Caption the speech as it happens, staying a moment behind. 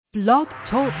Blog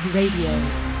Talk Radio.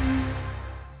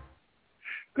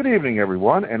 Good evening,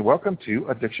 everyone, and welcome to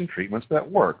Addiction Treatments That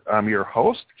Work. I'm your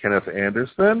host, Kenneth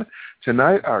Anderson.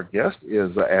 Tonight, our guest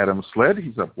is Adam Sledd.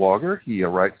 He's a blogger. He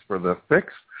writes for The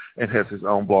Fix and has his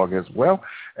own blog as well.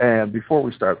 And before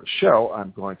we start the show,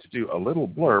 I'm going to do a little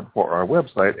blurb for our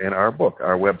website and our book.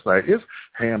 Our website is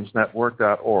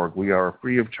hamsnetwork.org. We are a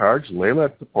free of charge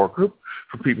lay-led support group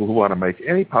for people who want to make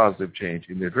any positive change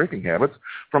in their drinking habits,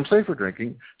 from safer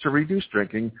drinking to reduced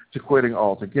drinking to quitting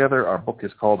altogether. Our book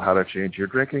is called How to Change Your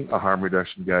Drinking, A Harm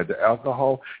Reduction Guide to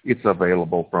Alcohol. It's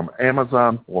available from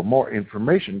Amazon. For more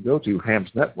information, go to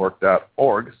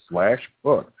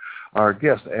hamsnetwork.org/book. Our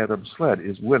guest, Adam Sledd,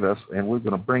 is with us, and we're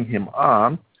going to bring him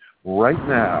on right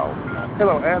now.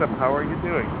 Hello, Adam. How are you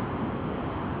doing?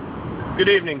 Good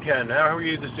evening, Ken. How are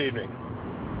you this evening?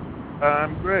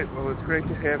 I'm great. Well, it's great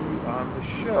to have you on the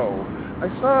show. I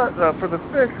saw for The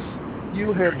Fix,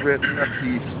 you had written a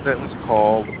piece that was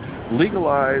called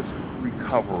Legalize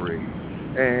Recovery,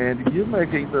 and you're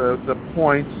making the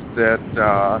point that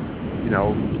the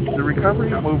recovery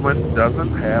movement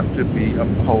doesn't have to be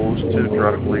opposed to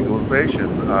drug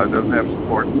legalization. It doesn't have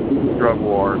support drug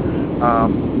war. Do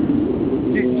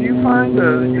you find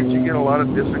that you get a lot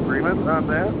of disagreement on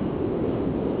that?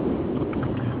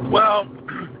 Well,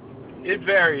 it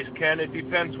varies, Ken. It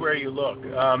depends where you look.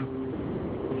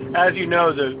 As you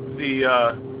know, the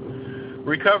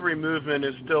recovery movement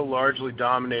is still largely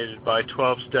dominated by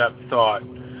 12-step thought.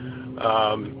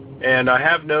 And I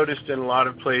have noticed in a lot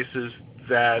of places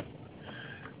that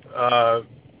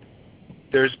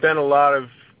there's been a lot of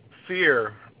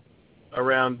fear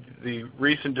around the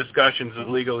recent discussions of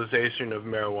legalization of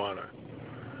marijuana.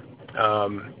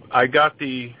 I got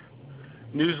the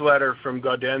newsletter from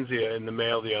Gaudenzia in the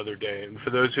mail the other day. And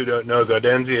for those who don't know,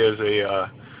 Gaudenzia is a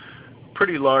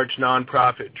pretty large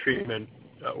nonprofit treatment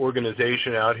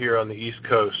organization out here on the East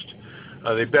Coast.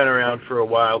 They've been around for a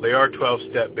while. They are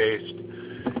 12-step based.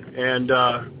 And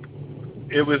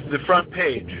it was the front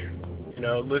page,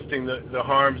 listing the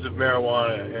harms of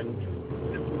marijuana. And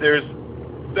there's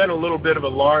been a little bit of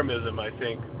alarmism, I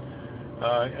think.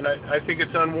 And I think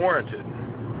it's unwarranted.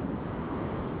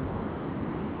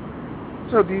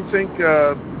 So do you think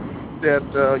that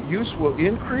use will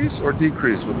increase or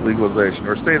decrease with legalization,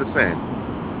 or stay the same?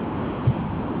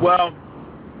 Well,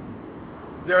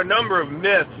 there are a number of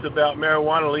myths about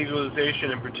marijuana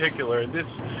legalization in particular. This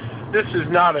is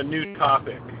not a new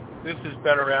topic. This has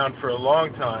been around for a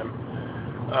long time.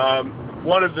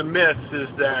 One of the myths is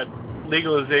that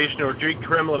legalization or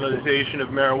decriminalization of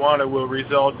marijuana will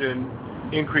result in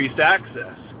increased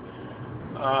access.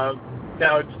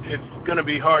 Now, it's going to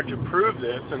be hard to prove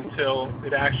this until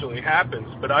it actually happens,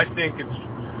 but I think it's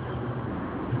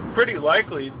pretty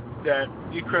likely that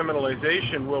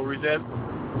decriminalization will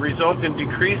result in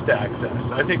decreased access.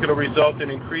 I think it'll result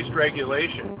in increased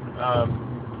regulation.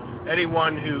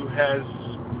 Anyone who has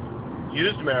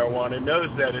used marijuana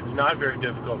knows that it's not very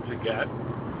difficult to get.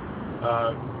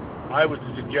 I would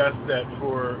suggest that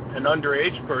for an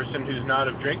underage person who's not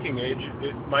of drinking age,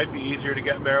 it might be easier to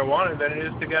get marijuana than it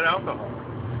is to get alcohol.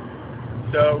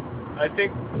 So I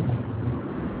think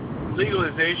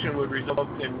legalization would result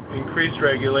in increased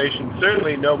regulation,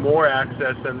 certainly no more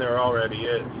access than there already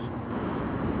is.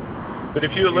 But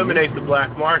if you eliminate the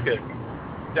black market,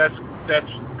 that's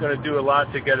going to do a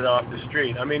lot to get it off the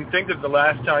street. I mean, think of the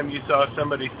last time you saw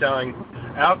somebody selling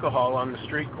alcohol on the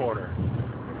street corner.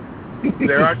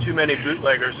 There aren't too many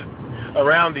bootleggers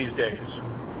around these days.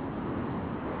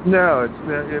 No, it's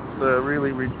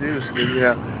really reduced.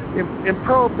 In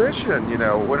Prohibition,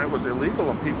 when it was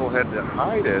illegal and people had to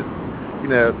hide it,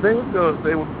 they would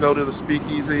go to the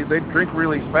speakeasy. They'd drink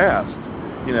really fast.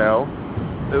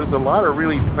 There was a lot of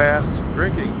really fast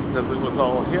drinking because it was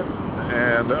all hip,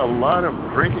 and a lot of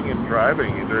drinking and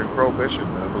driving during Prohibition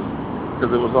because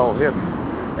it was all hip,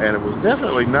 and it was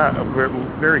definitely not a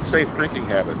very safe drinking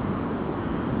habit.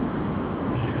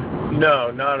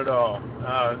 No, not at all.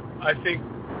 I think,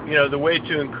 the way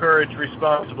to encourage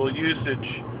responsible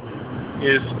usage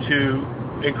is to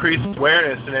increase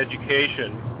awareness and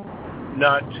education,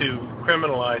 not to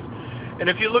criminalize. And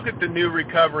if you look at the new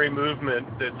recovery movement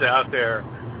that's out there,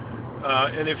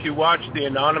 and if you watch the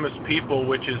Anonymous People,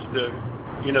 which is the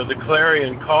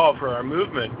clarion call for our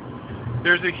movement,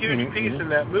 there's a huge piece in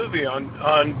that movie on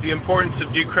the importance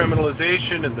of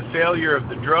decriminalization and the failure of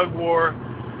the drug war.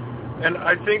 And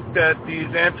I think that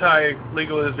these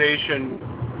anti-legalization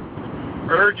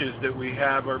urges that we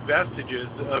have are vestiges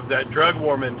of that drug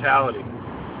war mentality.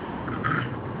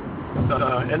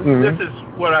 And this is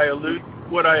what I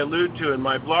allude to in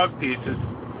my blog pieces.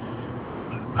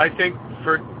 I think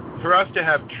for for us to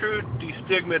have true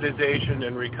destigmatization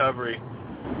and recovery,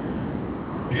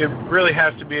 it really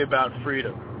has to be about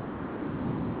freedom.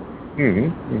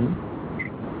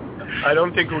 I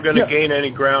don't think we're going to gain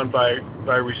any ground by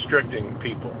restricting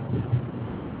people.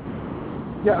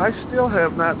 Yeah, I still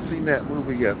have not seen that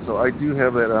movie yet, so I do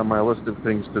have that on my list of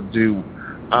things to do.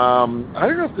 I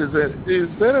don't know if is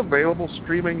that available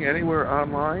streaming anywhere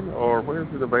online, or where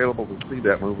is it available to see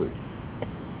that movie?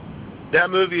 That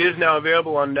movie is now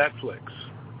available on Netflix.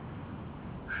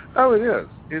 Oh, it is.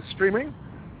 It's streaming?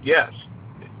 Yes.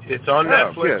 It's on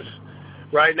Netflix good.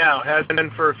 right now. Has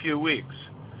been for a few weeks.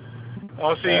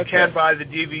 Also, you can buy the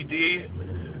DVD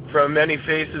from Many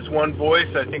Faces, One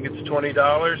Voice. I think it's $20.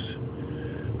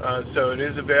 So it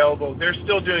is available. They're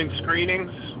still doing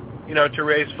screenings, to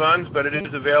raise funds, but it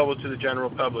is available to the general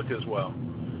public as well.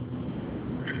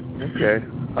 Okay.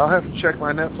 I'll have to check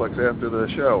my Netflix after the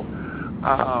show.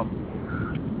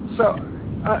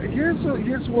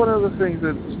 Here's one of the things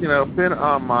that's, been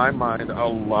on my mind a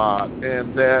lot,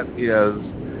 and that is,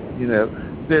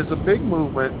 there's a big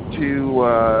movement to,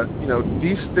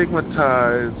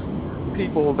 destigmatize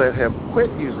people that have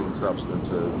quit using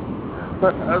substances.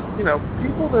 But,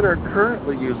 people that are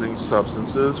currently using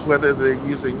substances, whether they're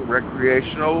using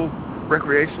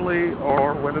recreationally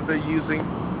or whether they're using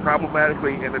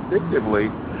problematically and addictively,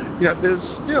 there's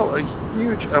still a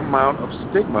huge amount of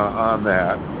stigma on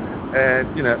that.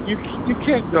 And, you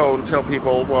can't go and tell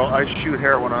people, well, I shoot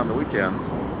heroin on the weekends.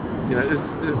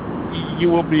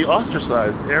 You will be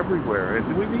ostracized everywhere. And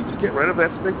do we need to get rid of that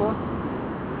stigma?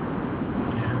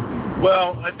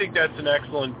 Well, I think that's an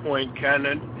excellent point, Ken,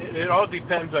 and it all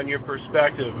depends on your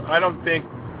perspective. I don't think,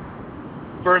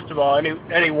 first of all,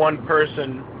 any one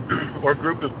person or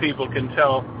group of people can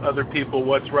tell other people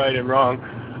what's right and wrong.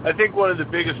 I think one of the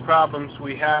biggest problems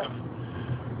we have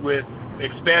with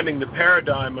expanding the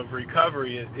paradigm of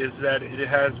recovery is that it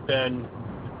has been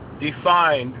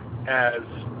defined as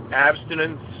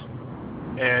abstinence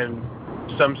and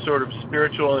some sort of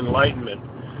spiritual enlightenment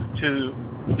to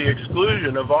the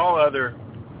exclusion of all other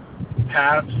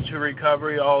paths to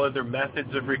recovery, all other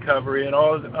methods of recovery, and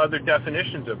all other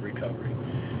definitions of recovery.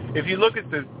 If you look at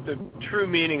the true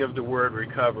meaning of the word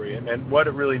recovery and what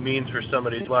it really means for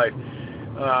somebody's life,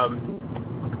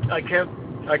 I can't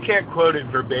quote it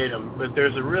verbatim, but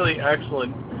there's a really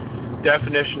excellent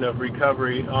definition of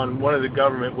recovery on one of the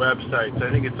government websites. I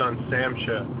think it's on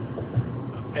SAMHSA.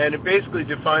 And it basically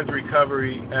defines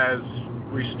recovery as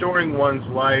restoring one's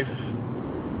life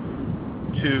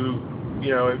to,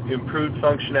 improved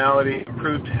functionality,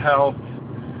 improved health,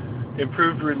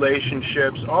 improved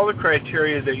relationships, all the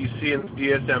criteria that you see in the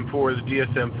DSM-4 or the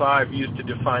DSM-5 used to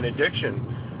define addiction.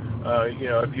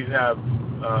 If you have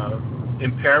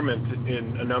impairment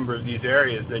in a number of these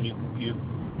areas, then you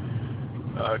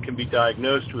can be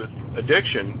diagnosed with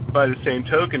addiction. By the same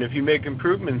token, if you make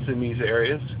improvements in these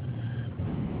areas,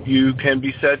 you can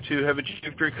be said to have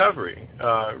achieved recovery.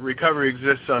 Recovery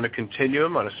exists on a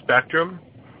continuum, on a spectrum.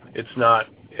 It's not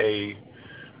a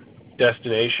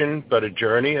destination, but a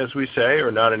journey, as we say, or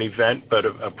not an event, but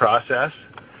a process.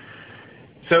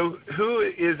 So who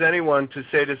is anyone to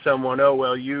say to someone, oh,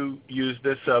 well, you use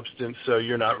this substance, so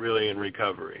you're not really in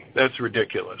recovery? That's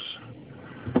ridiculous.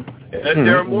 And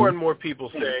there are more and more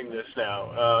people saying this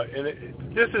now.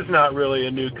 This is not really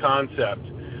a new concept.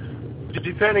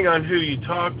 Depending on who you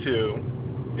talk to,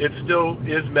 it still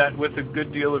is met with a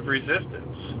good deal of resistance.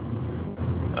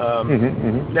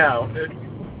 Now,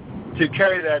 to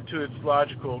carry that to its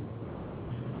logical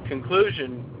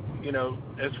conclusion,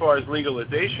 as far as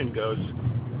legalization goes,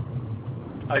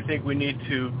 I think we need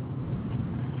to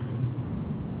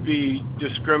be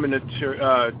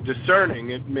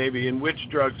discerning maybe in which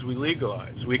drugs we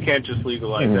legalize. We can't just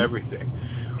legalize everything.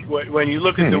 When you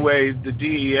look at the way the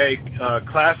DEA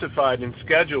classified and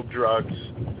scheduled drugs,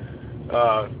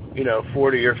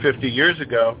 40 or 50 years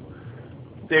ago,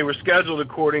 they were scheduled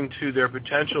according to their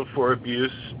potential for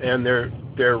abuse and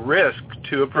their risk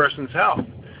to a person's health.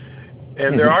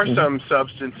 And there are some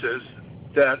substances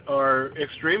that are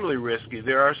extremely risky.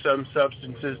 There are some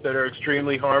substances that are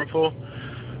extremely harmful,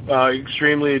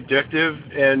 extremely addictive,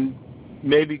 and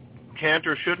maybe can't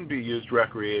or shouldn't be used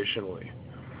recreationally.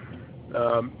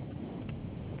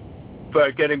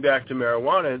 But getting back to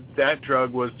marijuana, that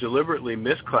drug was deliberately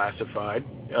misclassified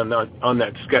on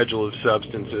that schedule of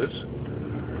substances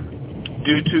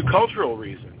due to cultural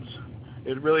reasons.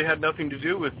 It really had nothing to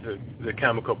do with the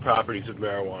chemical properties of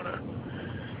marijuana.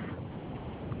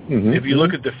 If you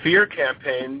look at the fear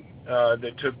campaign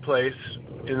that took place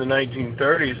in the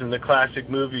 1930s in the classic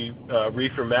movie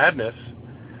Reefer Madness,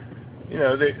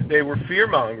 they were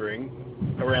fear-mongering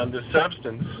around this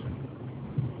substance.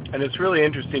 And it's really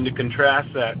interesting to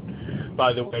contrast that,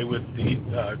 by the way, with the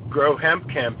Grow Hemp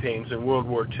campaigns in World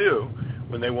War II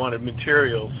when they wanted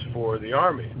materials for the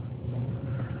Army.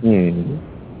 Mm-hmm.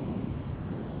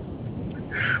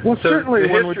 Well, so certainly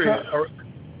when we talk...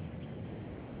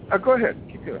 go ahead.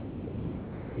 Keep going.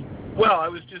 Well, I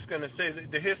was just going to say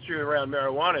that the history around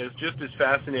marijuana is just as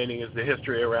fascinating as the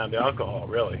history around alcohol,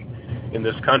 really, in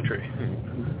this country.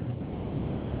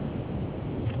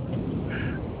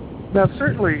 Now,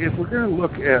 certainly, if we're going to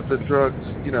look at the drugs,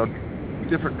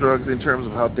 different drugs in terms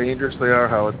of how dangerous they are,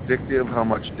 how addictive, how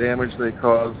much damage they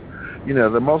cause,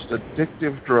 the most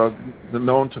addictive drug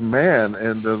known to man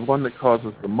and the one that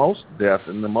causes the most death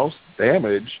and the most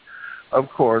damage, of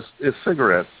course, is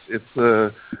cigarettes.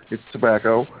 It's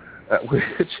tobacco,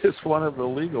 which is one of the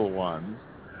legal ones.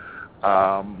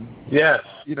 Yes.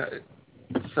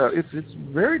 So it's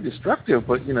very destructive.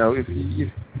 But if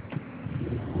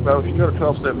you go to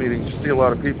 12-step meetings, you see a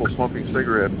lot of people smoking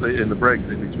cigarettes in the breaks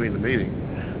in between the meetings.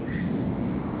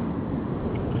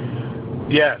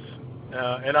 Yes,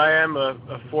 and I am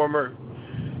a former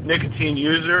nicotine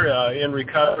user in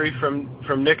recovery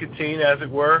from nicotine, as it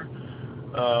were,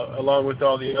 along with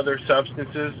all the other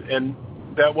substances, and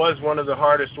that was one of the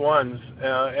hardest ones,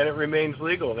 and it remains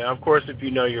legal. Now, of course, if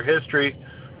you know your history,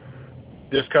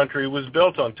 this country was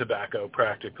built on tobacco,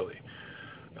 practically.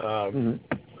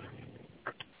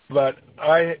 But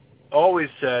I always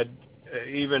said,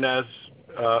 even as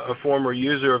a former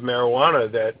user of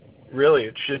marijuana, that really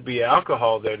it should be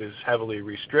alcohol that is heavily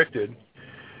restricted,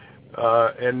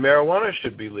 and marijuana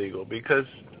should be legal, because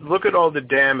look at all the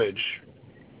damage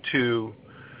to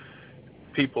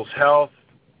people's health,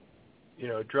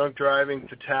 drunk driving,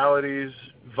 fatalities,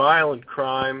 violent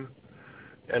crime,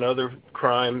 and other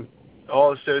crime,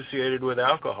 all associated with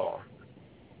alcohol.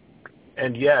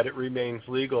 And yet it remains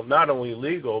legal, not only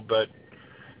legal, but,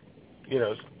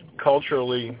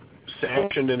 culturally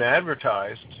sanctioned and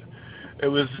advertised. It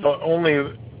was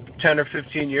only 10 or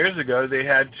 15 years ago they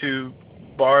had to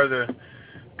bar the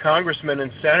congressmen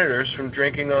and senators from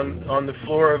drinking on the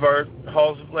floor of our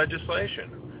halls of legislation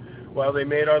while they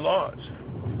made our laws.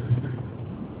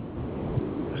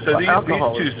 So these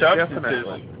two substances...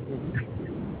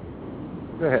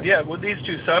 Go ahead. Yeah, well, these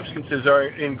two substances are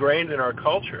ingrained in our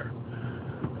culture.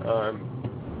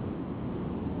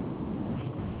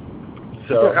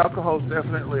 So alcohol is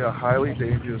definitely a highly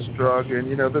dangerous drug,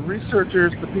 and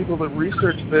the people that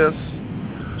research this,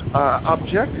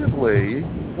 objectively,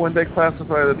 when they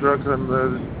classify the drugs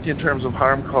in terms of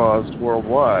harm caused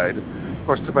worldwide, of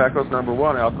course, tobacco's number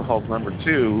one, alcohol's number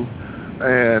two,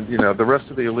 and the rest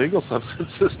of the illegal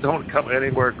substances don't come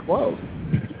anywhere close.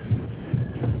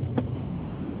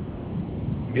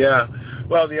 Yeah.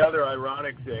 Well, the other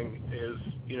ironic thing is,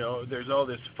 there's all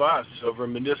this fuss over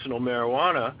medicinal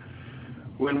marijuana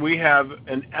when we have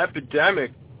an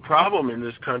epidemic problem in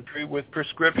this country with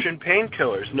prescription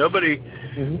painkillers. Nobody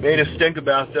made a stink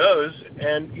about those,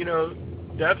 and,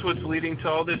 that's what's leading to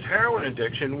all this heroin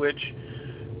addiction, which,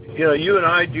 you and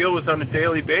I deal with on a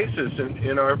daily basis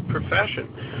in our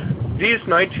profession. These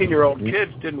 19-year-old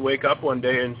kids didn't wake up one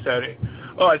day and say,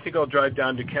 I think I'll drive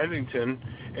down to Kensington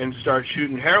and start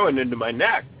shooting heroin into my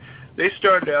neck. They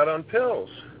started out on pills,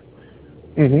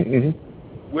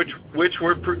 which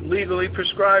were legally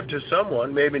prescribed to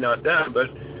someone, maybe not them, but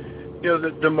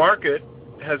the market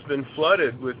has been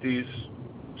flooded with these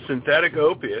synthetic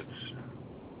opiates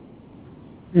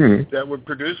that were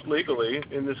produced legally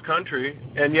in this country,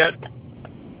 and yet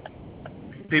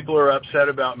people are upset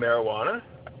about marijuana.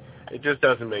 It just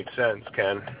doesn't make sense,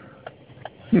 Ken.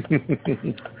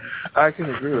 I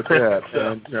can agree with that.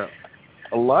 And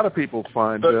a lot of people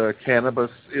find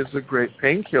cannabis is a great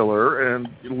painkiller and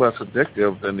less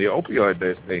addictive than the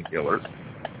opioid-based painkillers.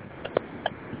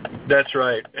 That's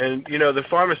right. And, the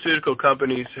pharmaceutical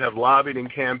companies have lobbied and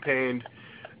campaigned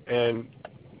and,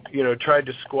 tried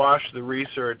to squash the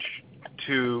research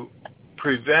to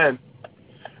prevent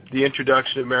the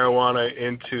introduction of marijuana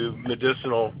into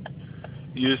medicinal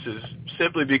uses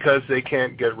simply because they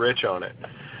can't get rich on it.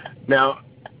 Now,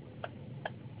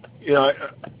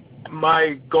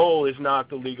 my goal is not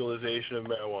the legalization of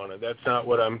marijuana. That's not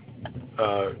what I'm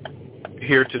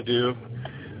here to do.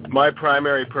 My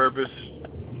primary purpose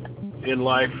in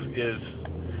life is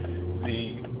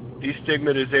the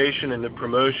destigmatization and the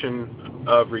promotion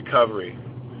of recovery.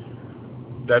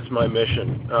 That's my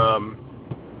mission.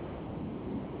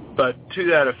 But to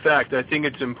that effect, I think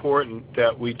it's important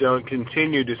that we don't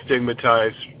continue to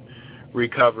stigmatize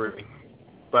recovery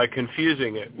by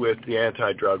confusing it with the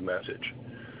anti-drug message.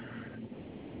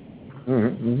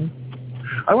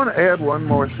 I want to add one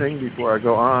more thing before I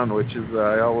go on, which is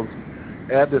I always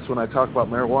add this when I talk about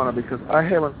marijuana because I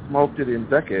haven't smoked it in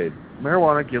decades.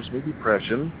 Marijuana gives me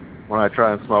depression when I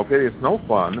try and smoke it. It's no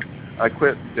fun. I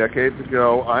quit decades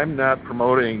ago. I'm not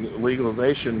promoting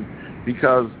legalization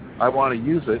because I want to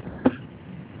use it,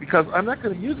 because I'm not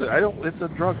going to use it. It's a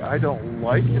drug. I don't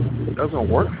like it. It doesn't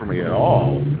work for me at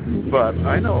all. But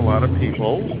I know a lot of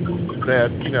people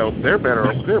that, they're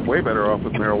way better off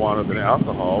with marijuana than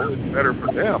alcohol. It's better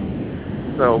for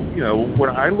them. So, when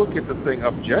I look at the thing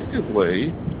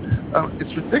objectively,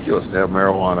 it's ridiculous to have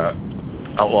marijuana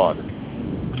outlawed.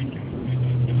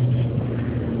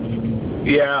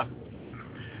 Yeah.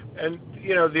 And,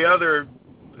 the other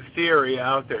theory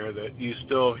out there that you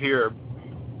still hear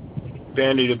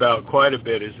bandied about quite a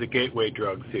bit is the gateway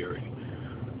drug theory.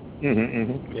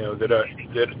 Mm-hmm.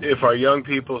 That if our young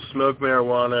people smoke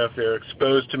marijuana, if they're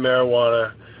exposed to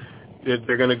marijuana, that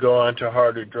they're going to go on to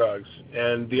harder drugs.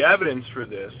 And the evidence for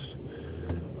this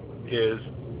is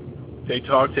they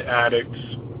talk to addicts,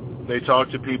 they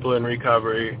talk to people in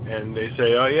recovery, and they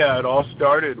say, oh yeah, it all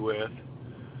started with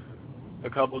a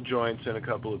couple joints and a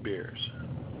couple of beers.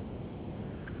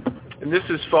 And this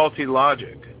is faulty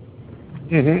logic.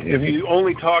 Mm-hmm. If you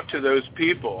only talk to those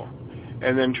people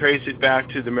and then trace it back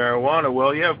to the marijuana,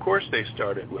 well, yeah, of course they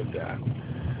started with that.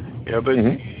 But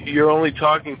you're only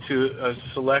talking to a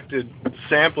selected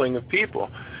sampling of people.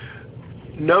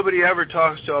 Nobody ever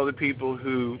talks to all the people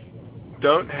who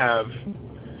don't have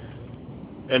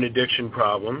an addiction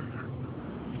problem,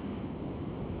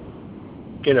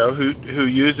 who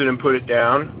use it and put it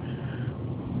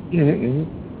down.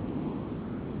 Mm-hmm.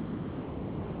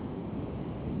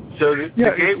 So the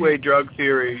gateway drug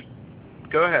theory,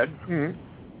 go ahead. Mm-hmm.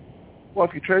 Well,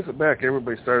 if you trace it back,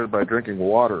 everybody started by drinking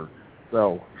water,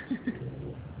 so.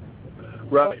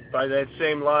 Right. By that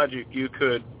same logic, you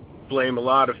could blame a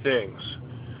lot of things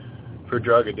for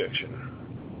drug addiction.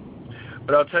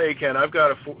 But I'll tell you, Ken, I've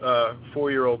got a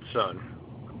 4-year-old son.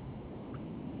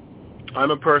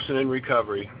 I'm a person in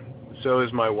recovery. So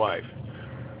is my wife.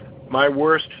 My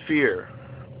worst fear,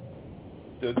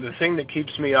 the thing that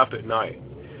keeps me up at night,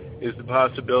 is the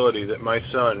possibility that my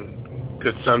son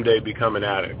could someday become an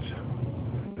addict.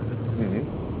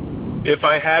 Mm-hmm. If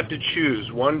I had to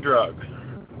choose one drug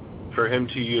for him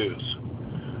to use,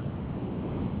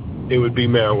 it would be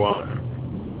marijuana.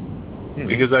 Mm-hmm.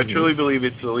 Because I truly believe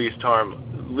it's the least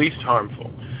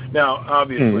harmful. Now,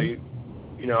 obviously,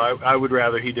 I would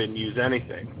rather he didn't use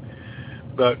anything.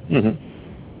 But,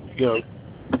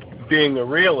 being a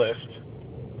realist,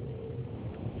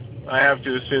 I have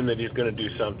to assume that he's going to do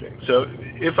something. So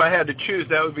if I had to choose,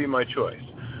 that would be my choice.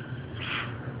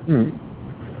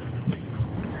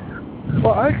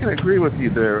 Well, I can agree with you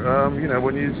there.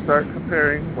 When you start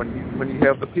comparing, when you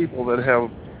have the people that have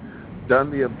done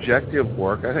the objective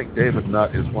work, I think David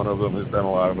Nutt is one of them who's done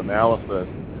a lot of analysis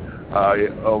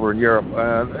over in Europe.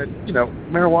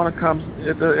 Marijuana comes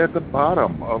at the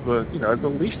bottom of as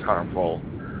the least harmful.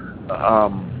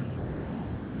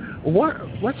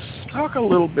 Let's talk a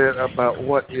little bit about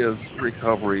what is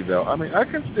recovery, though. I mean, I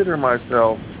consider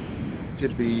myself to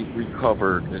be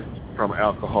recovered from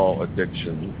alcohol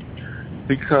addiction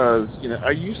because,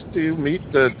 I used to meet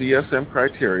the DSM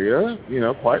criteria,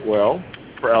 quite well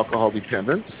for alcohol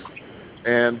dependence,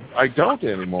 and I don't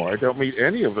anymore. I don't meet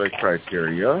any of the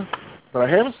criteria, but I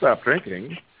haven't stopped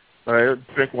drinking. I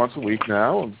drink once a week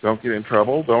now and don't get in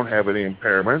trouble, don't have any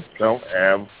impairments, don't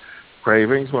have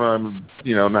cravings when I'm,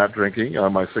 not drinking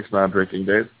on my 6 non-drinking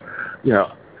days.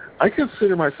 I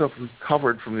consider myself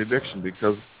recovered from the addiction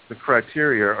because the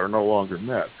criteria are no longer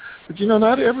met. But,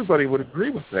 not everybody would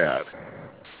agree with that.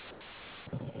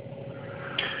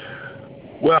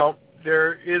 Well,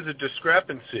 there is a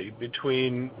discrepancy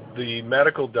between the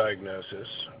medical diagnosis,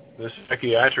 the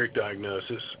psychiatric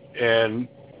diagnosis, and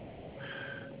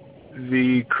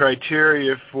the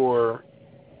criteria for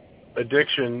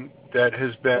addiction that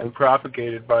has been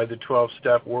propagated by the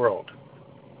 12-step world,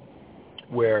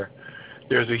 where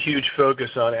there's a huge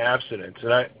focus on abstinence.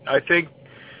 And I think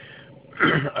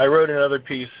I wrote another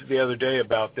piece the other day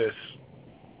about this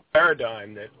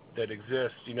paradigm that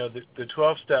exists. The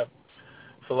 12-step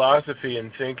philosophy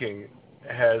and thinking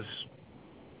has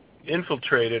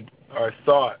infiltrated our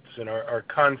thoughts and our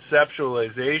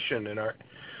conceptualization and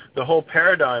the whole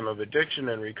paradigm of addiction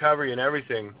and recovery and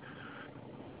everything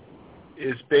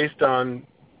is based on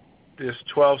this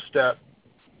 12-step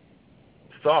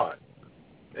thought.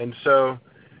 And so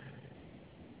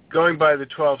going by the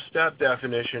 12-step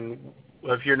definition,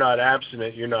 if you're not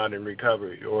abstinent, you're not in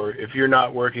recovery. Or if you're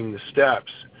not working the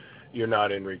steps, you're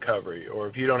not in recovery. Or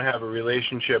if you don't have a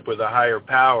relationship with a higher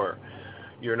power,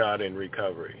 you're not in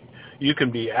recovery. You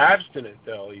can be abstinent,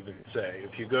 they'll even say.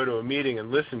 If you go to a meeting and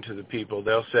listen to the people,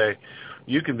 they'll say,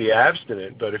 you can be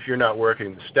abstinent, but if you're not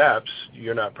working the steps,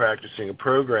 you're not practicing a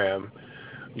program,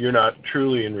 you're not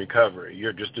truly in recovery.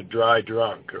 You're just a dry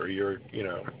drunk, or you're,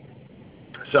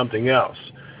 something else.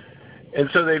 And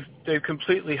so they've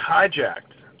completely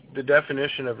hijacked the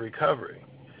definition of recovery.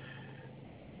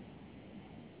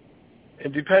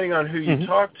 And depending on who you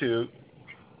talk to,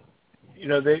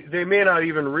 they may not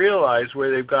even realize where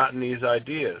they've gotten these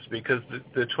ideas, because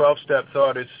the 12-step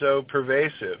thought is so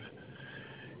pervasive.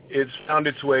 It's found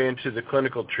its way into the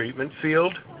clinical treatment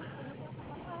field.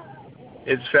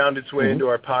 It's found its way into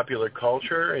our popular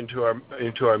culture, into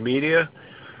our media.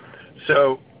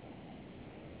 So,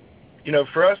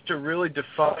 for us to really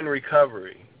define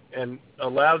recovery and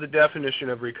allow the definition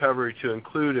of recovery to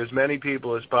include as many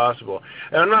people as possible.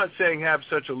 And I'm not saying have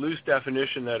such a loose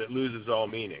definition that it loses all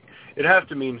meaning. It has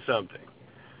to mean something.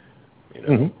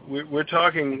 We're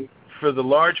talking for the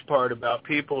large part about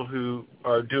people who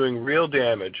are doing real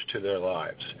damage to their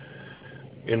lives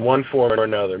in one form or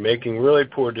another, making really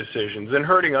poor decisions and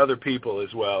hurting other people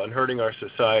as well, and hurting our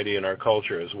society and our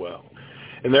culture as well.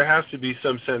 And there has to be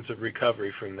some sense of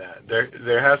recovery from that.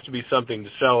 There has to be something to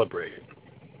celebrate.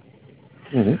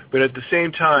 But at the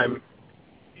same time,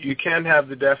 you can't have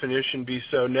the definition be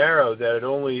so narrow that it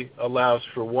only allows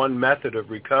for one method of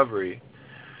recovery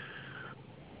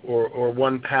or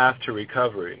one path to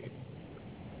recovery.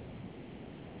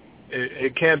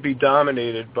 It can't be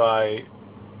dominated by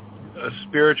a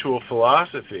spiritual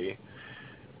philosophy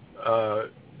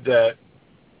that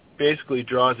basically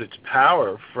draws its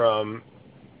power from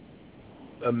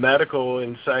a medical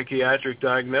and psychiatric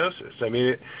diagnosis. I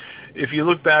mean, if you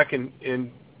look back into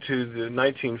the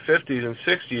 1950s and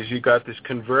 60s, you got this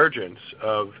convergence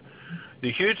of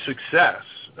the huge success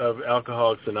of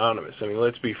Alcoholics Anonymous. I mean,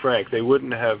 let's be frank, they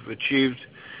wouldn't have achieved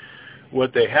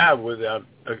what they have without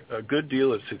a good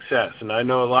deal of success. And I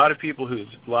know a lot of people whose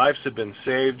lives have been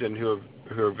saved and who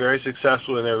are very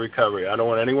successful in their recovery. I don't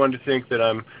want anyone to think that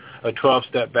I'm a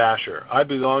 12-step basher. I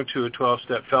belong to a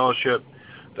 12-step fellowship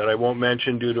that I won't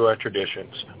mention due to our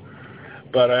traditions.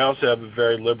 But I also have a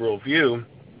very liberal view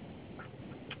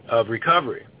of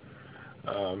recovery.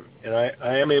 And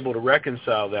I am able to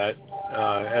reconcile that,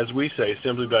 as we say,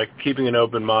 simply by keeping an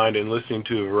open mind and listening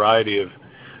to a variety of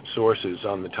sources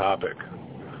on the topic.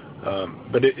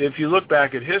 But if you look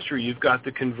back at history, you've got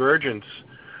the convergence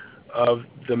of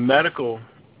the medical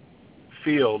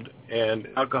field and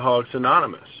Alcoholics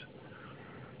Anonymous.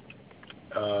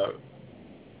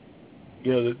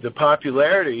 The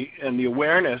popularity and the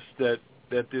awareness that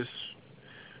this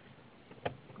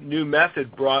new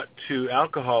method brought to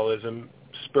alcoholism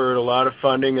spurred a lot of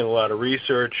funding and a lot of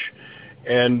research,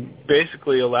 and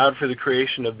basically allowed for the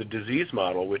creation of the disease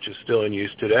model, which is still in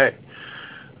use today.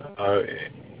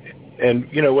 And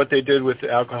what they did with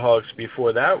the alcoholics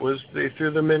before that was they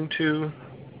threw them into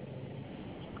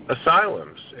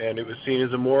asylums, and it was seen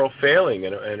as a moral failing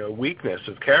and a weakness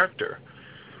of character.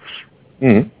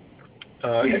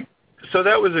 So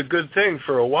that was a good thing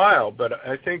for a while, but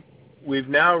I think we've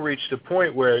now reached a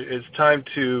point where it's time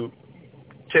to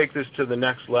take this to the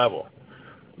next level.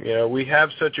 We have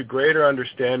such a greater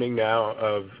understanding now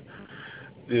of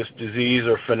this disease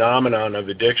or phenomenon of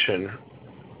addiction,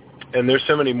 and there's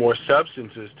so many more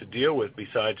substances to deal with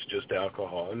besides just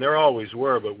alcohol. And there always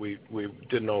were, but we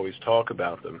didn't always talk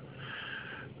about them.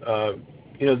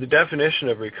 The definition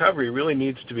of recovery really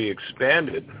needs to be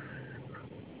expanded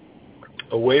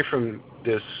away from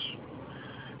this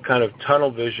kind of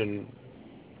tunnel vision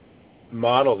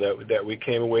model that we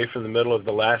came away from the middle of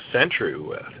the last century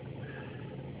with.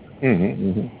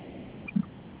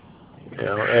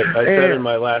 I said in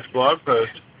my last blog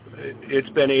post, it's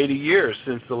been 80 years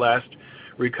since the last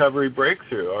recovery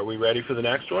breakthrough. Are we ready for the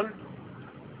next one?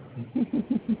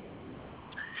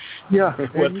 Yeah.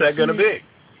 What's that going to be?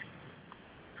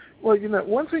 Well,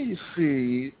 one thing you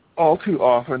see all too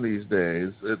often these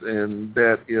days, and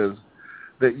that is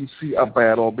that you see a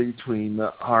battle between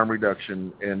the harm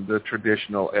reduction and the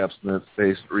traditional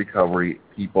abstinence-based recovery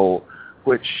people,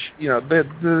 which,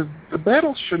 the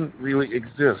battle shouldn't really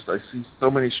exist. I see so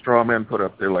many straw men put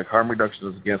up there like harm reduction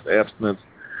is against abstinence.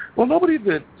 Well, nobody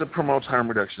that promotes harm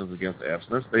reduction is against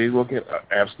abstinence. They look at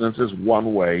abstinence as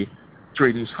one way to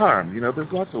reduce harm.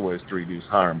 There's lots of ways to reduce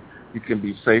harm. You can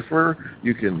be safer.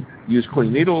 You can use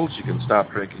clean needles. You can stop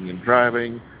drinking and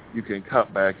driving. You can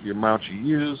cut back the amount you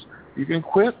use. You can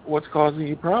quit what's causing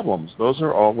you problems. Those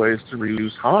are all ways to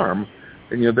reduce harm.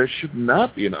 And, there should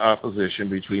not be an opposition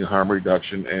between harm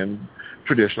reduction and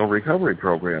traditional recovery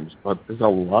programs. But there's a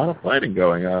lot of fighting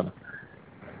going on.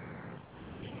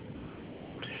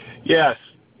 Yes.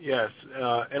 Yes,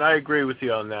 and I agree with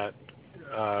you on that,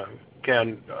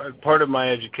 Ken. Part of my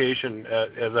education,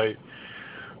 as I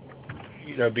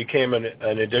became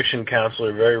an addiction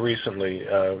counselor very recently,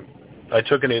 I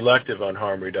took an elective on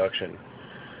harm reduction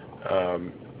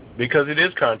because it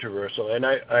is controversial, and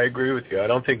I agree with you. I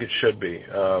don't think it should be.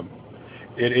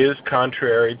 It is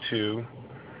contrary to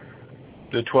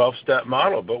the 12-step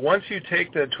model, but once you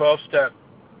take the 12-step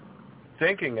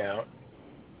thinking out,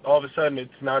 all of a sudden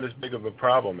it's not as big of a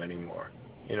problem anymore.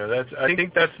 I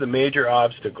think that's the major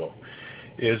obstacle,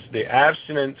 is the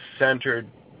abstinence-centered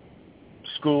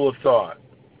school of thought.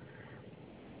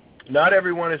 Not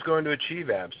everyone is going to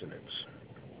achieve abstinence.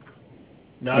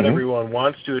 Not everyone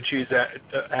wants to achieve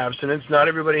abstinence. Not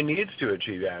everybody needs to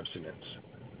achieve abstinence.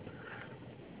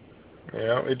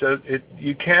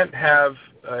 You can't have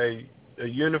a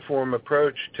uniform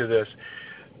approach to this.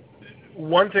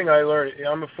 One thing I learned,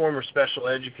 I'm a former special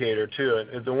educator too,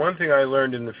 and the one thing I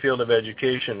learned in the field of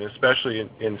education, especially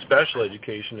in special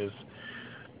education, is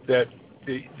that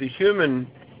the human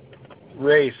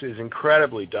race is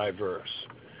incredibly diverse.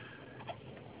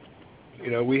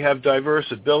 We have diverse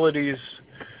abilities,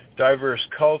 diverse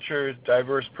cultures,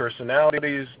 diverse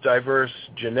personalities, diverse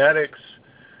genetics.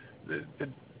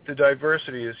 The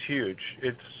diversity is huge.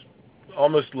 It's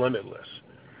almost limitless.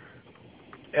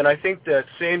 And I think that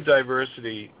same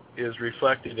diversity is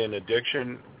reflected in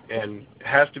addiction and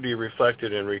has to be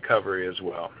reflected in recovery as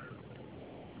well.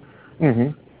 Mm-hmm.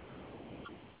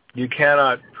 You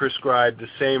cannot prescribe the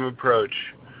same approach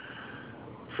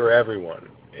for everyone.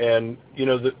 And,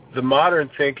 the modern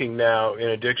thinking now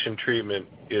in addiction treatment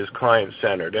is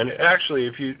client-centered. And actually,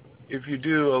 if you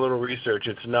do a little research,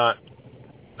 it's not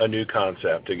a new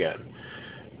concept again.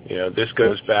 This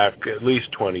goes back at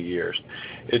least 20 years.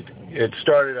 It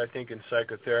started, I think, in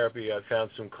psychotherapy. I found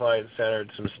some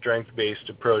client-centered, some strength-based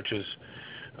approaches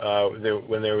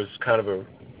when there was kind of a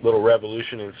little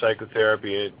revolution in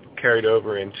psychotherapy. It carried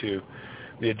over into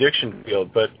the addiction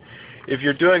field. But if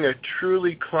you're doing a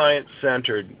truly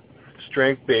client-centered,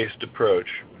 strength-based approach,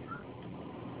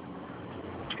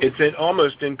 it's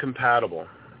almost incompatible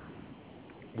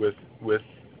with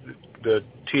the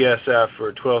TSF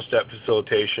or 12-step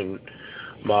facilitation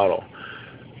model.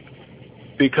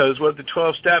 Because what the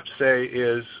 12 steps say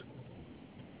is,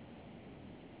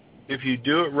 if you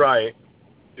do it right,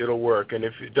 it'll work. And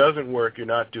if it doesn't work, you're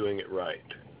not doing it right.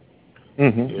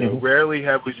 Rarely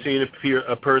have we seen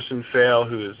a person fail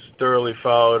who has thoroughly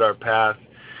followed our path.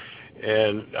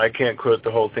 And I can't quote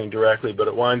the whole thing directly, but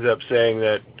it winds up saying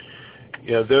that,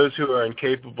 those who are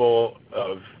incapable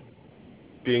of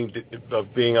being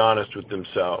honest with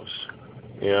themselves,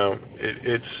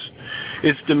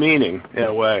 it's demeaning in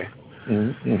a way.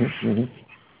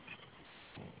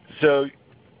 So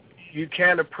you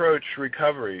can't approach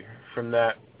recovery from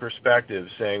that perspective,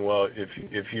 saying, well,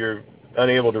 if you're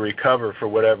unable to recover for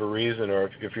whatever reason,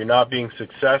 or if you're not being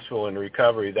successful in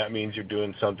recovery, that means you're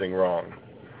doing something wrong.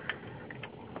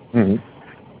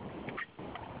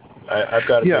 I've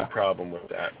got a big problem with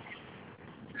that.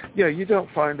 Yeah, you don't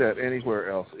find that anywhere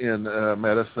else in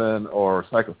medicine or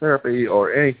psychotherapy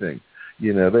or anything.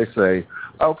 They say,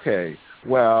 okay,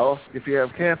 well, if you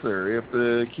have cancer, if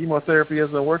the chemotherapy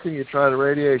isn't working, you try the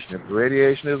radiation. If the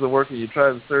radiation isn't working, you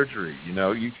try the surgery.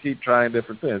 You keep trying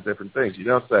different things. You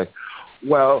don't say,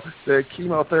 well, the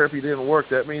chemotherapy didn't work.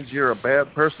 That means you're a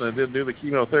bad person and didn't do the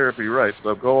chemotherapy right,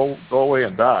 so go away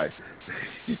and die.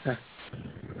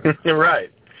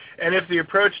 Right. And if the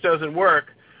approach doesn't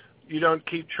work, you don't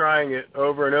keep trying it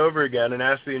over and over again and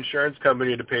ask the insurance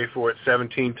company to pay for it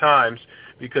 17 times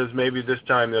because maybe this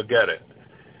time they'll get it.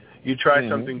 You try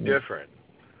something different.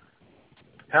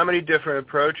 How many different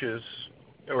approaches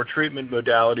or treatment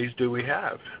modalities do we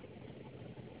have?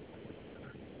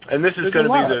 And this is going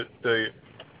to be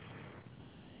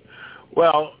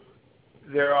well,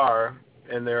 there are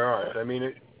and there aren't. I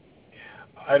mean,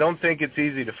 I don't think it's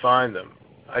easy to find them.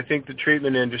 I think the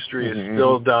treatment industry is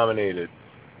still dominated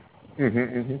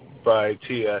by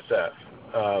TSF.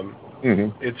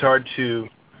 It's hard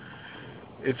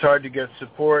to get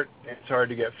support. It's hard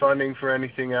to get funding for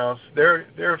anything else. There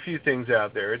are a few things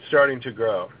out there. It's starting to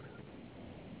grow.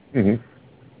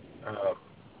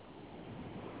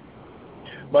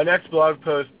 My next blog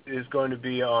post is going to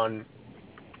be on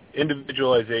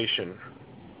individualization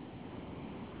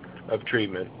of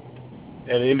treatment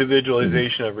and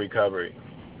individualization of recovery.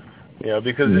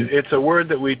 Because it's a word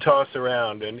that we toss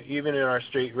around, and even in our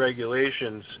state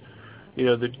regulations,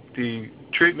 the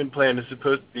treatment plan is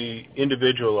supposed to be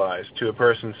individualized to a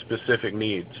person's specific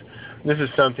needs. This is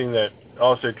something that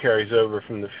also carries over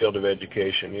from the field of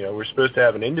education. We're supposed to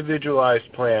have an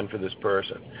individualized plan for this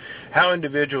person. how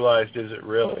individualized is it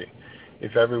really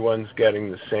if everyone's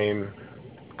getting the same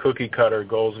cookie-cutter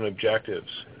goals and objectives?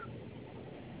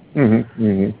 Mm-hmm.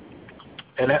 Mm-hmm.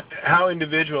 And how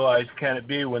individualized can it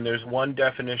be when there's one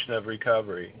definition of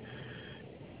recovery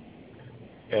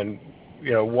and,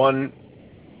 one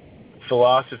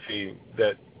philosophy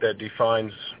that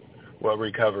defines what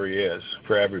recovery is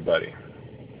for everybody?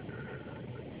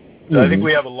 So I think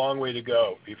we have a long way to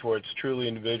go before it's truly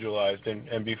individualized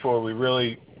and before we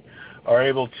really are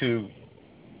able to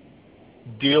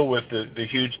deal with the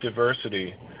huge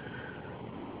diversity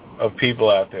of people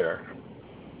out there.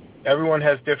 Everyone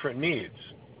has different needs.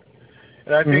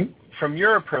 And I think from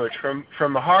your approach,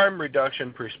 from a harm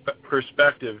reduction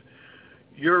perspective,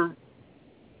 you're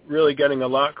really getting a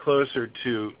lot closer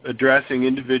to addressing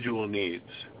individual needs.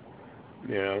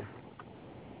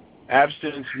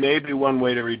 Abstinence may be one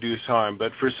way to reduce harm,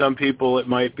 but for some people it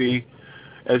might be,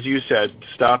 as you said,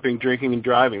 stopping drinking and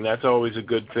driving. That's always a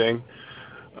good thing.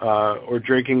 Or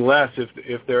drinking less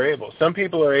if they're able. Some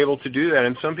people are able to do that,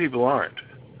 and some people aren't.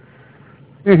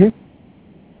 Mm-hmm.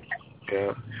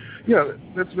 Yeah. Yeah,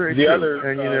 that's very the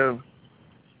true.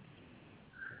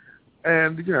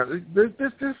 And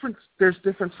there's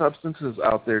different substances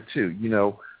out there too.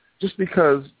 Just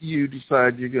because you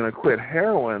decide you're going to quit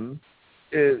heroin,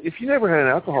 if you never had an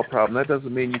alcohol problem, that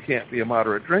doesn't mean you can't be a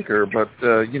moderate drinker. But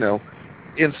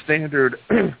in standard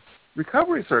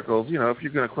recovery circles, if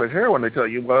you're going to quit heroin, they tell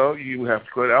you, well, you have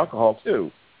to quit alcohol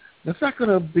too. That's not going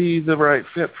to be the right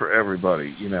fit for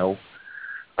everybody.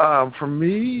 For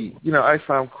me, I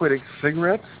found quitting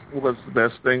cigarettes was the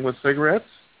best thing with cigarettes.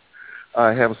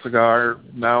 I have a cigar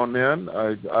now and then.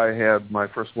 I had my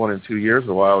first one in 2 years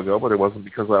a while ago, but it wasn't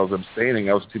because I was abstaining.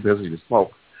 I was too busy to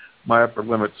smoke. My upper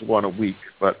limit's one a week,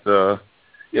 but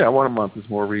one a month is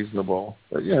more reasonable.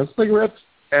 But cigarettes,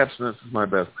 abstinence is my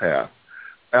best path.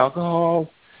 Alcohol,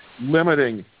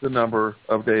 limiting the number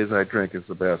of days I drink is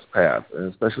the best path, and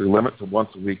especially limit to once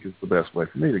a week is the best way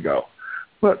for me to go.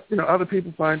 But, other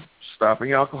people find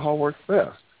stopping alcohol works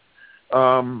best.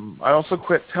 I also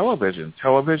quit television.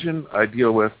 Television, I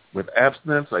deal with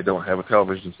abstinence. I don't have a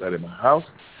television set in my house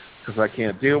because I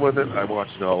can't deal with it. I watch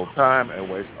it all the time. I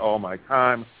waste all my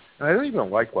time. And I don't even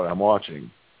like what I'm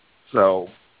watching. So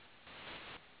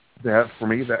that, for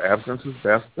me, the abstinence is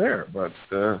best there. But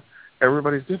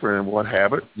everybody's different in what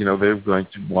habit, they're going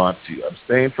to want to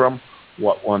abstain from,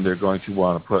 what one they're going to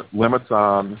want to put limits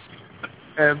on.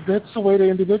 And that's the way to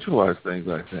individualize things,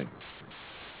 I think.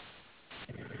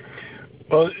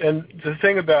 Well, and the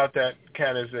thing about that,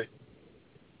 Ken, is that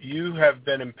you have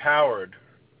been empowered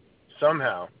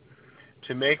somehow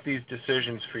to make these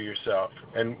decisions for yourself.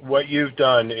 And what you've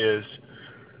done is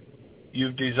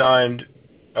you've designed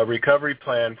a recovery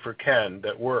plan for Ken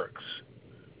that works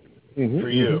for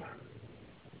you.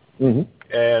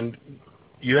 Mm-hmm. And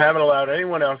you haven't allowed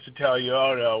anyone else to tell you,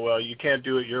 oh, no, well, you can't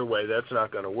do it your way. That's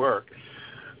not going to work.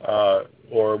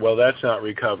 Or, well, that's not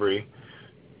recovery.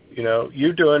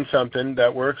 You're doing something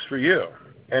that works for you.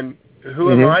 And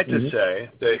who am I to say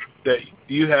that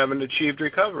you haven't achieved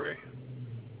recovery?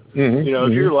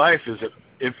 If your life is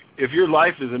if your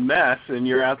life is a mess and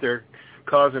you're out there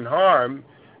causing harm,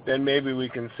 then maybe we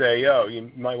can say, oh,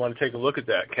 you might want to take a look at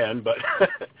that, Ken. But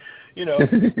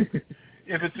if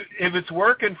it's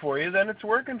working for you, then it's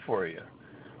working for you.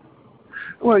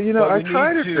 Well, I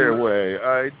tried it their way.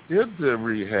 I did the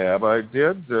rehab. I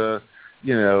did the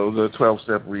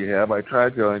 12-step rehab. I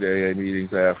tried going to AA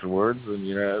meetings afterwards,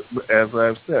 and, as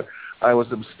I've said, I was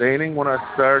abstaining when I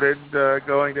started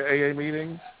going to AA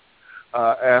meetings.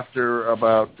 After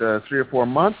about 3 or 4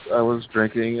 months, I was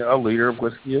drinking a liter of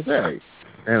whiskey a day.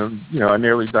 And, I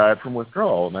nearly died from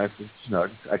withdrawal. And I said,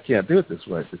 I can't do it this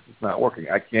way. This is not working.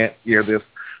 I can't hear this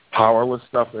powerless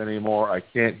stuff anymore. I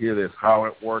can't hear this how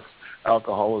it works.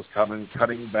 Alcohol is coming,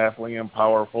 cutting, baffling, and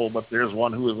powerful, but there's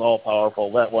one who is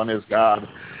all-powerful. That one is God.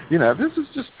 This is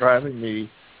just driving me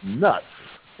nuts.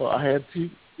 So I had to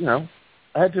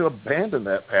abandon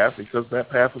that path because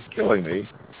that path was killing me.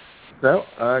 So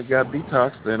I got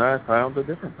detoxed, and I found a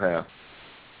different path.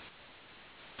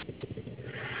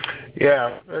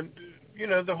 Yeah, and,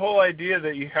 the whole idea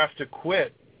that you have to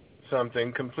quit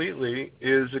something completely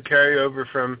is a carryover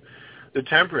from the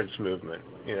temperance movement.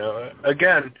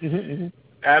 Again,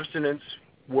 abstinence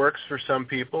works for some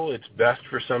people. It's best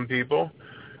for some people.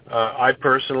 I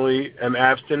personally am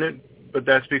abstinent, but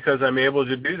that's because I'm able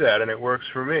to do that, and it works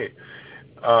for me.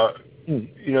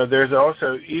 There's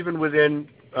also, even within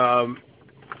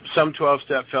some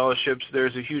 12-step fellowships,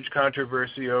 there's a huge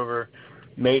controversy over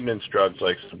maintenance drugs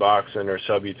like Suboxone or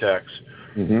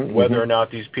Subutex, whether or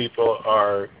not these people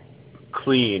are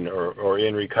clean or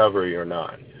in recovery or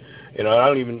not. I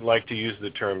don't even like to use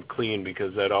the term clean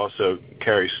because that also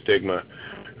carries stigma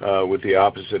with the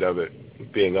opposite of it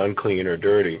being unclean or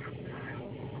dirty.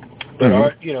 But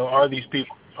are these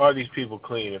people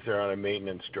clean if they're on a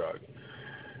maintenance drug?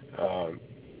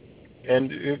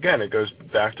 And again, it goes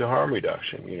back to harm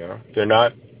reduction. They're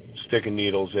not sticking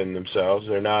needles in themselves.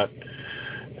 They're not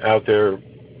out there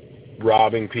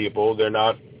robbing people. They're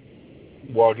not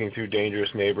walking through dangerous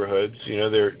neighborhoods.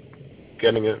 They're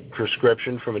getting a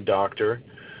prescription from a doctor,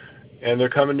 and they're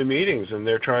coming to meetings, and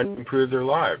they're trying to improve their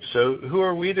lives. So who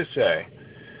are we to say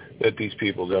that these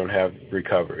people don't have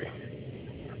recovery?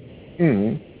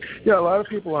 Yeah, a lot of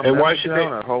people on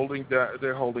methadone are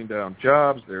holding down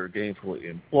jobs. They're gainfully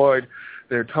employed.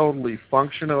 They're totally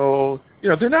functional.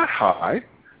 They're not high.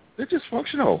 They're just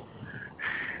functional.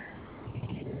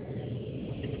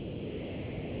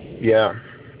 Yeah.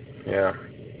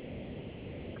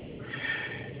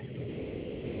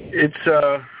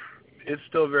 It's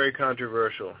still very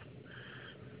controversial.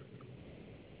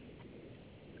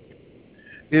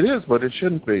 It is, but it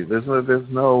shouldn't be. There's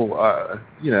no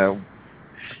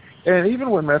and even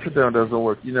when methadone doesn't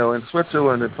work, in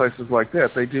Switzerland and places like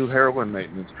that, they do heroin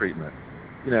maintenance treatment.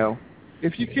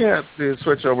 If you can't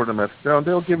switch over to methadone,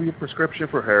 they'll give you a prescription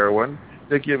for heroin.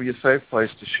 They give you a safe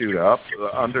place to shoot up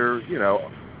under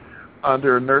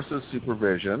nurses'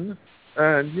 supervision,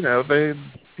 and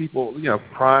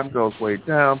crime goes way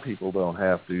down. People don't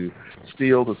have to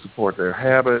steal to support their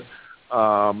habit,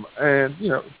 and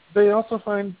they also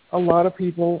find a lot of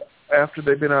people after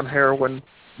they've been on heroin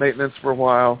maintenance for a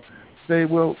while, they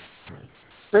will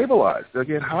stabilize. They'll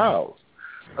get housed.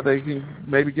 They can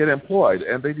maybe get employed,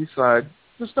 and they decide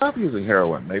to stop using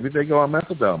heroin. Maybe they go on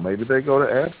methadone. Maybe they go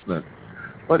to abstinence.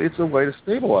 But it's a way to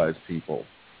stabilize people.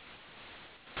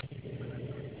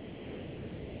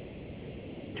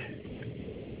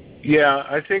 Yeah,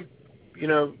 I think,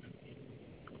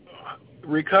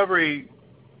 recovery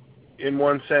in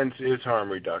one sense is harm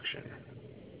reduction.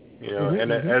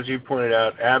 And as you pointed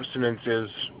out, abstinence is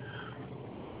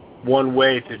one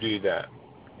way to do that.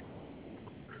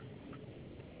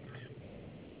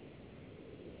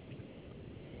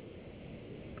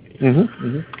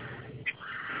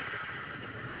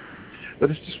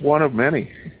 But it's just one of many.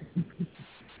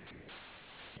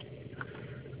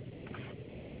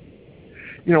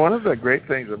 One of the great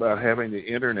things about having the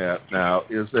internet now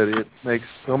is that it makes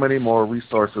so many more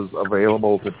resources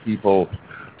available to people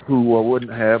who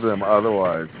wouldn't have them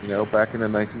otherwise. Back in the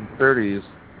 1930s,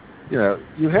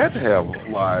 you had to have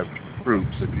live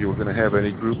groups if you were going to have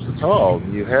any groups at all.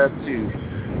 You had to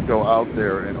go out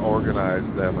there and organize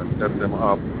them and set them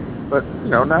up. But,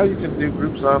 now you can do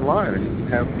groups online, and you can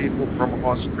have people from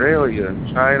Australia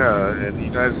and China and the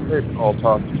United States all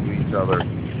talk to each other,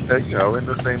 in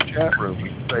the same chat room,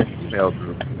 the same email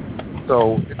group.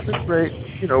 So it's a great,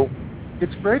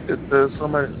 it's great that so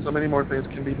many more things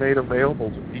can be made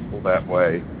available to people that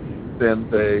way than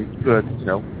they could,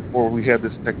 before we had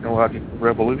this technological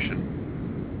revolution.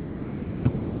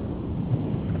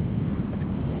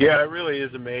 Yeah, it really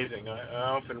is amazing. I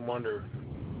often wonder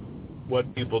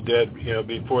what people did,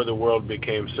 before the world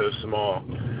became so small.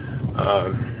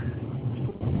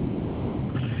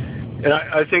 And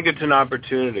I think it's an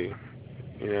opportunity.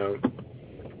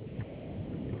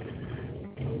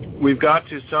 We've got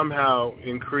to somehow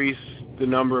increase the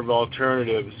number of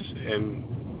alternatives and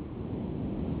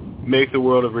make the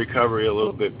world of recovery a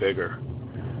little bit bigger.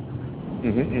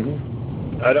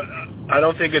 I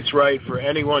don't think it's right for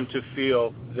anyone to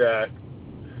feel that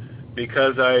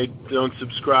because I don't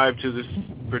subscribe to this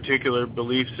particular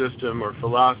belief system or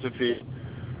philosophy,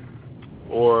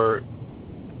 or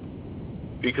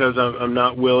because I'm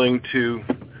not willing to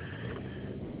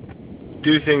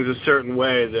do things a certain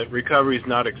way, that recovery is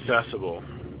not accessible.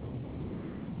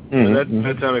 And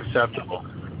that's unacceptable.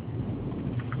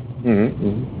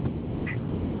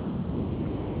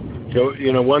 So,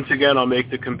 once again, I'll make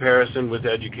the comparison with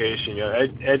education.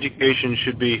 Education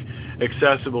should be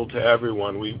accessible to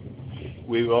everyone.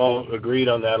 We've all agreed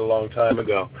on that a long time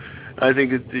ago. I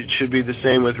think it should be the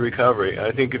same with recovery.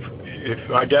 I think if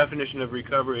our definition of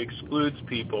recovery excludes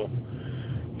people,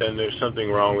 then there's something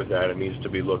wrong with that. It needs to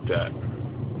be looked at.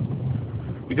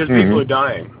 Because people are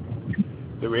dying.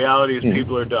 The reality is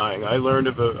people are dying. I learned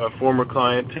of a former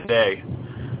client today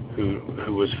who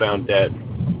was found dead.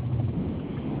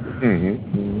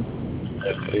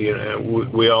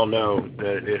 We all know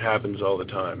that it happens all the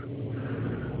time.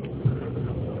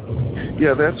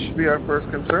 Yeah, that should be our first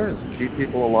concern, is to keep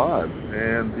people alive.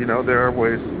 And, there are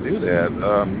ways to do that.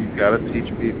 You've got to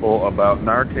teach people about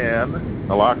Narcan,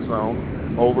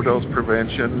 naloxone, overdose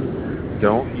prevention.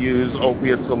 Don't use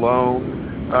opiates alone.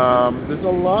 There's a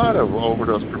lot of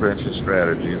overdose prevention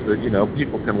strategies that,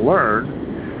 people can learn.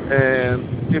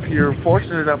 And if you're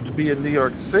fortunate enough to be in New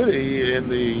York City in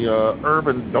the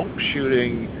urban dope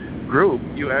shooting group,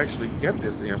 you actually get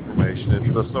this information.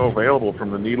 It's just so available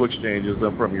from the needle exchanges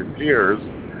and from your peers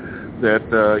that,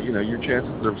 your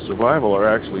chances of survival are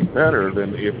actually better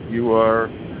than if you are,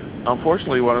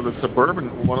 unfortunately, one of the suburban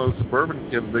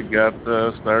kids that got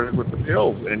started with the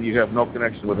pills, and you have no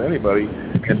connection with anybody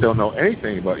and don't know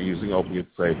anything about using opiates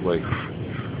safely.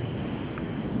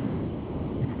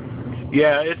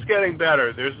 Yeah, it's getting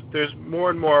better. There's more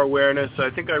and more awareness. I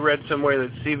think I read somewhere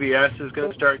that CVS is going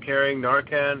to start carrying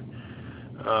Narcan.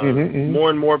 More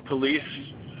and more police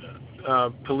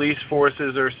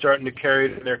forces are starting to carry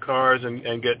it in their cars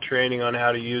and get training on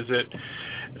how to use it.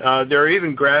 There are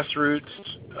even grassroots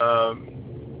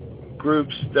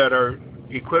groups that are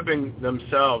equipping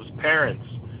themselves, parents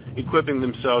equipping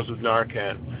themselves with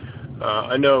Narcan.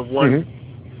 I know of one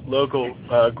local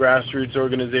grassroots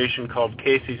organization called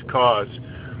Casey's Cause,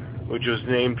 which was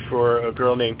named for a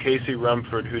girl named Casey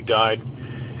Rumford who died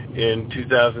in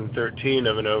 2013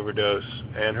 of an overdose,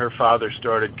 and her father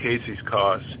started Casey's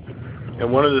Cause.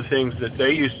 And one of the things that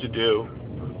they used to do,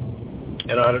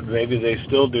 and maybe they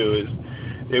still do, is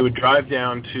they would drive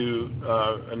down to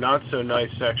a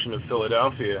not-so-nice section of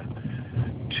Philadelphia.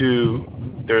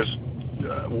 There's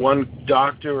one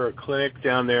doctor or clinic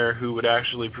down there who would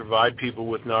actually provide people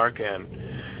with Narcan.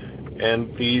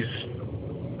 And these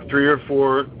 3 or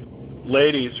 4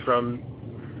 ladies from,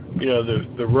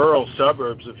 the rural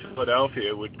suburbs of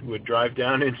Philadelphia would drive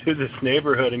down into this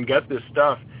neighborhood and get this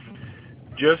stuff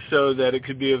just so that it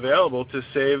could be available to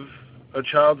save a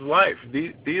child's life.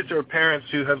 These are parents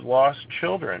who have lost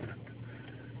children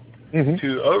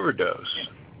to overdose,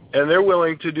 and they're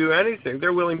willing to do anything.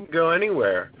 They're willing to go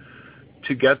anywhere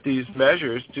to get these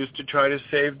measures just to try to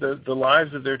save the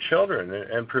lives of their children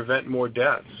and prevent more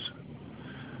deaths.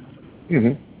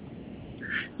 Yeah,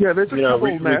 there's a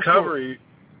couple recovery.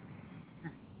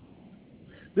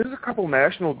 There's a couple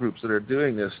national groups that are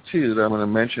doing this too that I'm going to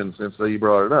mention since you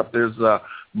brought it up. There's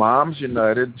Moms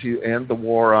United to End the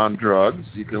War on Drugs.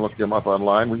 You can look them up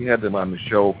online. We had them on the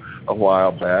show a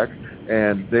while back,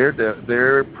 and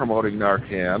they're promoting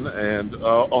Narcan, and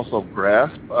also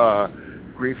GRASP,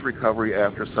 Grief Recovery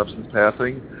After Substance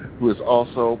Passing, who is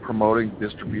also promoting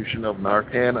distribution of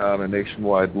Narcan on a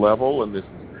nationwide level, and this is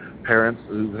parents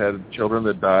who had children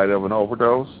that died of an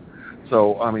overdose.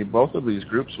 So, both of these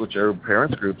groups, which are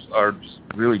parents groups, are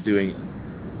really doing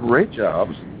great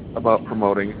jobs about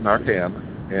promoting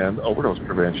Narcan and overdose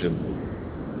prevention.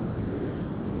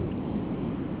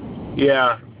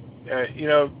 Yeah.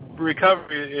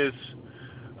 Recovery is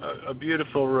a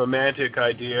beautiful romantic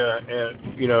idea, and,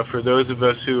 for those of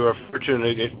us who are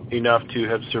fortunate enough to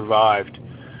have survived.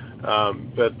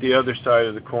 But the other side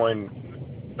of the coin,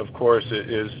 of course,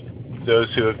 is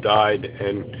those who have died.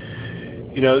 And,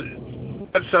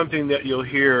 that's something that you'll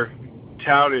hear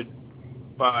touted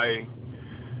by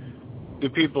the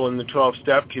people in the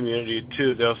 12-step community,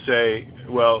 too. They'll say,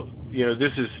 well,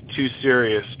 this is too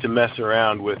serious to mess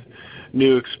around with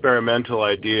new experimental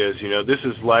ideas. This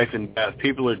is life and death.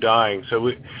 People are dying. So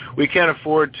we can't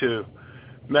afford to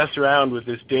mess around with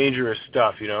this dangerous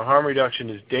stuff. Harm reduction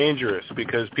is dangerous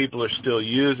because people are still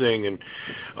using and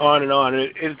on and on.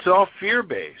 It's all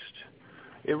fear-based.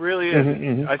 It really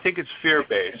is. I think it's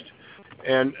fear-based.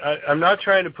 And I'm not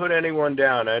trying to put anyone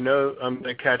down. I know I'm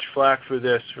going to catch flack for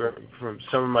this from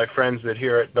some of my friends that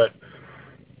hear it, but,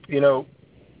 in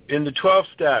the 12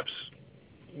 steps,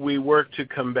 we work to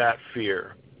combat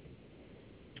fear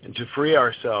and to free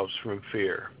ourselves from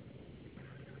fear.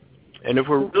 And if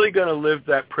we're really going to live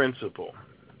that principle,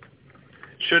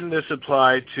 shouldn't this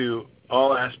apply to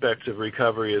all aspects of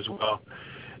recovery as well?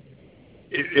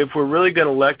 If we're really going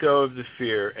to let go of the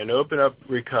fear and open up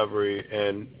recovery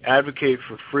and advocate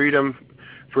for freedom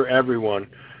for everyone,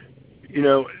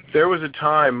 there was a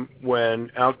time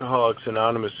when Alcoholics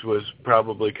Anonymous was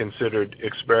probably considered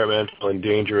experimental and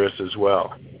dangerous as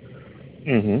well.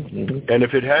 And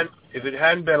if it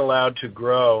hadn't been allowed to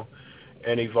grow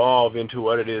and evolve into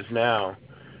what it is now,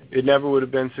 it never would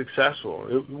have been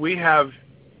successful. We have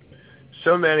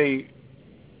so many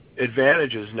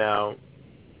advantages now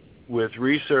with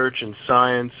research and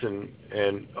science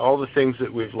and all the things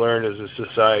that we've learned as a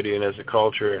society and as a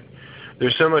culture.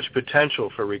 There's so much potential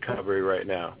for recovery right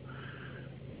now.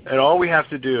 And all we have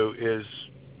to do is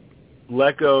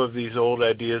let go of these old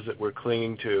ideas that we're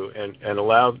clinging to and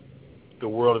allow the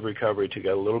world of recovery to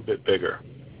get a little bit bigger.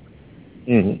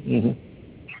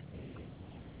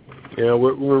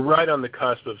 We're right on the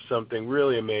cusp of something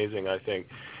really amazing, I think.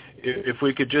 if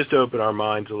we could just open our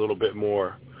minds a little bit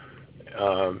more.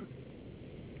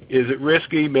 Is it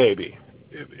risky? Maybe.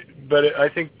 But I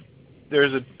think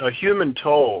there's a human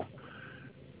toll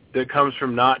that comes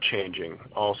from not changing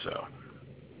also.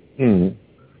 Mm-hmm.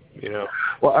 You know,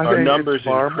 well, our numbers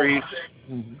increase.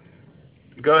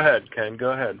 Go ahead, Ken.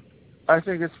 Go ahead. I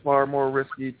think it's far more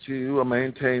risky to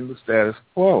maintain the status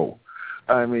quo.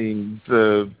 I mean,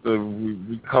 the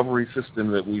recovery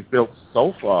system that we've built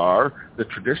so far, the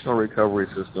traditional recovery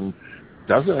system,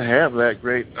 doesn't have that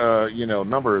great,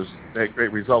 numbers, that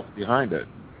great results behind it.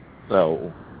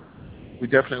 So we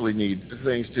definitely need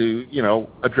things to,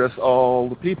 address all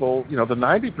the people, the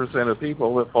 90% of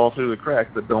people that fall through the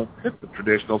cracks that don't fit the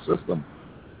traditional system.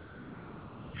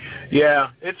 Yeah,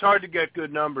 it's hard to get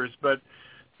good numbers, but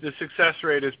the success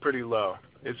rate is pretty low.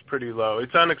 It's pretty low.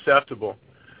 It's unacceptable.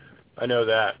 I know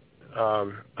that.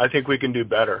 I think we can do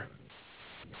better.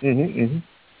 And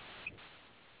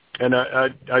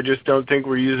I just don't think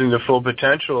we're using the full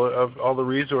potential of all the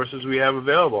resources we have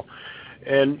available.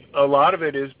 And a lot of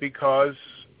it is because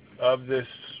of this,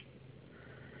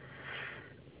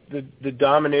 the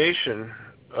domination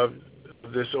of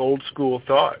this old school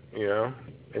thought,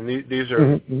 And these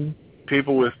are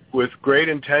people with great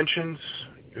intentions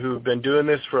who've been doing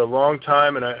this for a long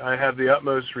time, and I have the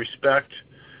utmost respect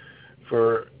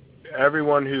for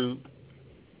everyone who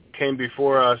came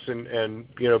before us and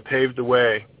paved the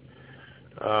way.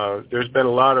 There's been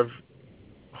a lot of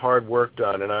hard work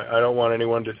done, and I don't want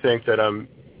anyone to think that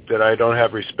I don't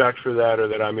have respect for that or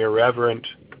that I'm irreverent.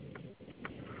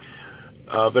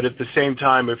 But at the same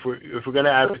time, if we're going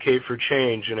to advocate for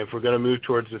change and if we're going to move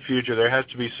towards the future, there has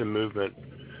to be some movement.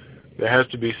 There has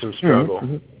to be some struggle.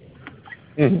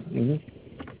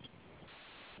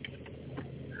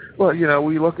 Well,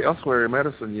 we look elsewhere in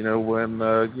medicine,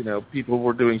 when, people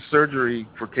were doing surgery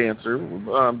for cancer,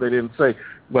 they didn't say,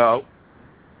 well,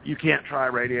 you can't try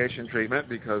radiation treatment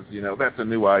because, that's a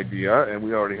new idea and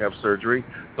we already have surgery,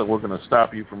 so we're going to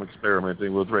stop you from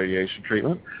experimenting with radiation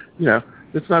treatment.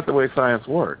 It's not the way science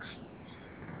works.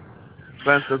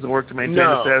 Science doesn't work to maintain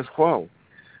the status quo.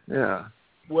 Yeah.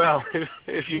 Well,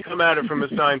 if you come at it from a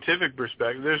scientific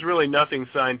perspective, there's really nothing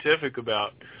scientific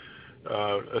about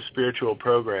a spiritual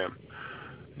program.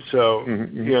 So,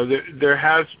 there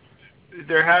has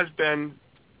been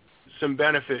some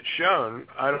benefit shown.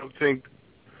 I don't think,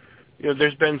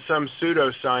 there's been some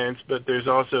pseudoscience, but there's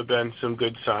also been some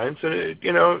good science, and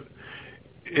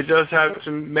it does have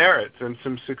some merits and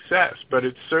some success, but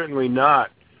it's certainly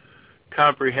not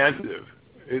comprehensive.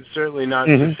 It's certainly not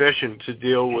sufficient to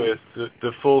deal with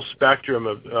the full spectrum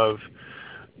of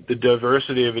the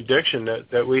diversity of addiction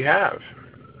that we have.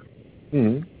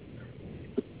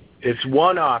 It's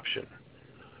one option.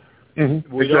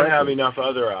 We don't have enough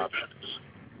other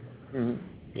options.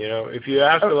 If you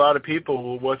ask a lot of people,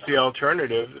 well, what's the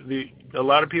alternative? A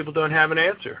lot of people don't have an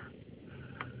answer.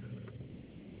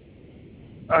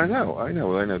 I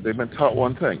know. They've been taught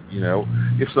one thing.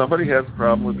 If somebody has a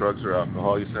problem with drugs or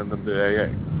alcohol, you send them to AA.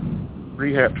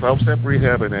 Rehab, 12-step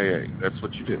rehab in AA. That's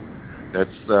what you do. That's,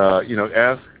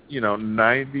 ask,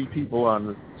 90 people on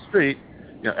the street,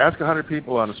 ask 100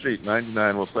 people on the street,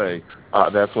 99 will say,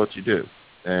 that's what you do.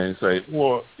 And you say,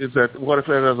 well, what if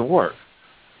that doesn't work?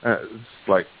 It's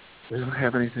like, they don't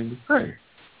have anything to say.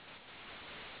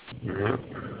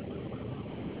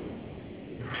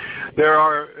 There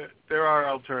are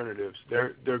alternatives.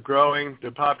 They're growing.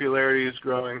 Their popularity is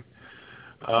growing.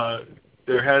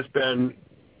 There has been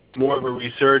more of a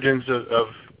resurgence of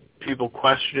people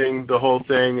questioning the whole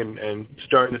thing and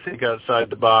starting to think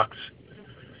outside the box.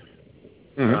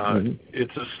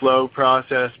 It's a slow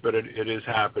process, but it is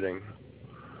happening.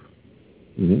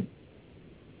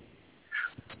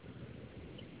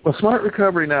 Well, Smart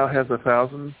Recovery now has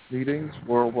 1,000 meetings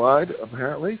worldwide,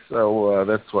 apparently. So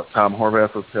that's what Tom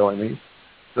Horvath was telling me.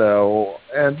 So,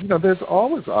 and, there's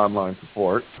always online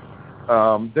support.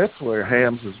 That's where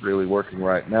HAMS is really working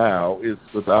right now, is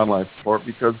with online support,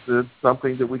 because it's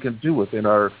something that we can do within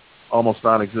our almost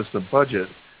non-existent budget.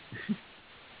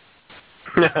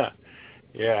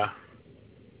 Yeah,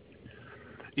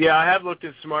 I have looked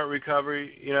at Smart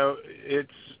Recovery.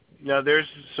 There's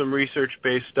some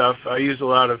research-based stuff. I use a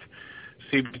lot of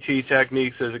CBT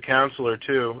techniques as a counselor,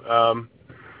 too.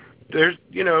 There's,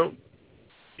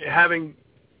 having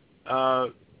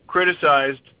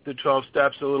criticized the 12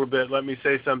 steps a little bit, let me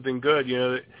say something good.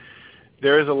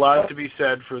 There is a lot to be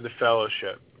said for the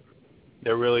fellowship.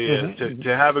 There really is.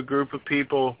 To have a group of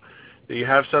people that you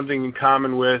have something in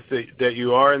common with, that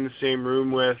you are in the same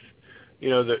room with,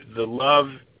 the love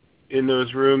in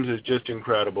those rooms is just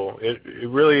incredible. It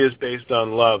really is based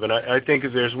on love. And I think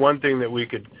if there's one thing that we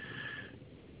could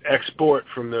export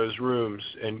from those rooms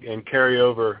and carry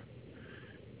over,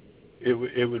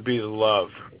 it would be the love.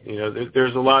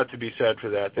 There's a lot to be said for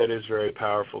that. That is very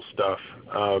powerful stuff.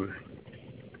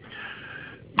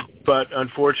 But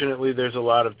unfortunately, there's a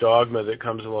lot of dogma that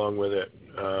comes along with it,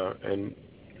 and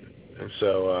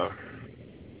so.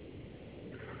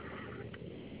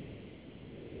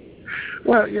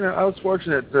 Well, I was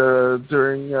fortunate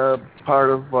during part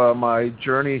of my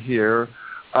journey here.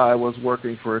 I was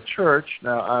working for a church.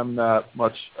 Now, I'm not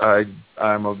much.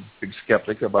 I'm a big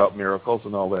skeptic about miracles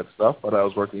and all that stuff, but I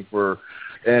was working for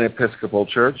an Episcopal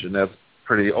church, and that's a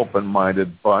pretty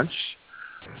open-minded bunch.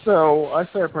 So I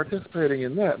started participating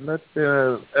in that, and that's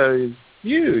been a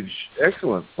huge,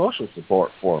 excellent social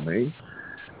support for me.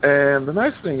 And the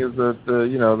nice thing is that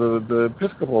the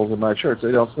Episcopals in my church,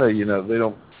 they don't say,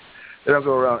 they don't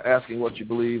go around asking what you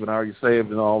believe and are you saved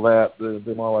and all that.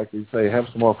 They're more likely to say, have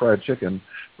some more fried chicken.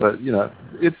 But,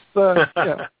 it's,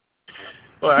 yeah.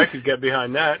 Well, I could get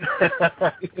behind that.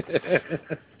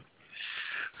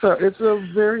 So it's a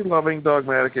very loving,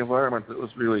 dogmatic environment that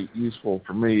was really useful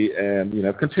for me and,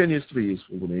 continues to be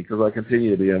useful to me because I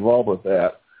continue to be involved with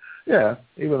that. Yeah,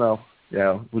 even though,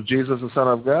 was Jesus the Son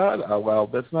of God? Well,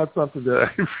 that's not something that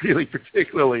I really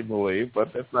particularly believe,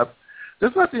 but that's not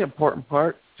the important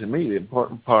part to me. The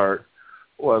important part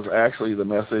was actually the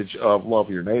message of love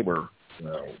your neighbor.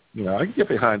 So, I can get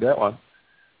behind that one.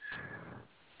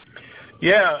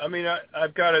 Yeah, I mean,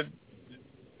 I've got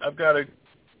to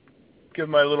give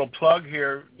my little plug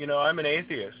here. I'm an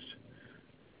atheist,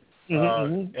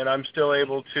 and I'm still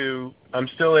able to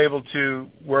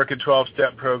work a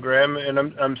 12-step program, and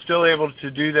I'm still able to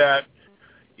do that,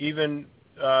 even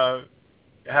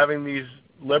having these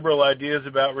liberal ideas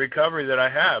about recovery that I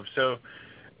have. So,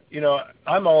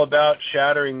 I'm all about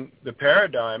shattering the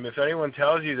paradigm. If anyone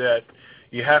tells you that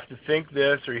you have to think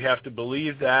this or you have to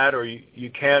believe that or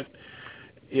you can't,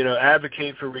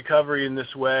 advocate for recovery in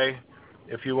this way,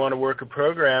 if you want to work a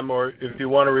program or if you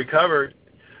want to recover,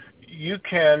 you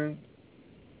can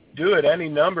do it any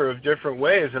number of different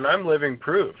ways, and I'm living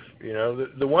proof.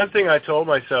 The one thing I told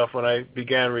myself when I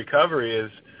began recovery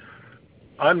is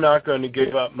I'm not going to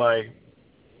give up my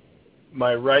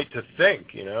right to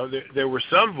think. There were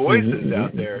some voices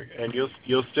out there, and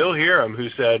you'll still hear them, who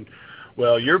said,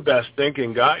 well, your best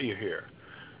thinking got you here.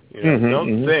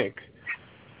 Don't think,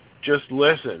 just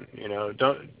listen.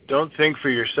 Don't think for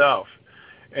yourself.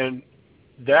 And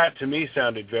that to me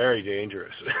sounded very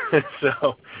dangerous.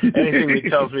 So anything that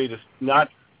tells me to not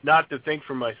to think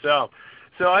for myself.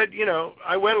 So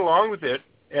I went along with it.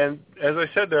 And as I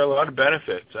said, there are a lot of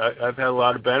benefits. I've had a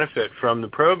lot of benefit from the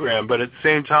program, but at the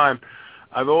same time,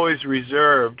 I've always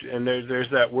reserved, and there's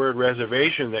that word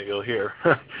reservation that you'll hear.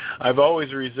 I've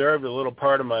always reserved a little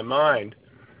part of my mind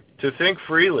to think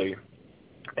freely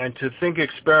and to think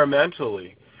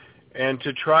experimentally and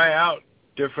to try out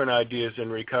different ideas in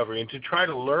recovery and to try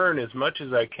to learn as much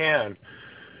as I can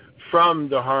from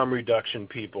the harm reduction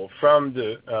people, from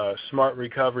the smart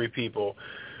recovery people,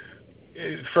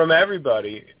 from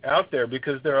everybody out there,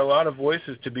 because there are a lot of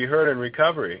voices to be heard in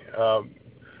recovery.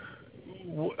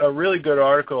 A really good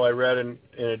article I read in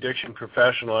Addiction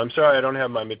Professional. I'm sorry I don't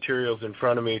have my materials in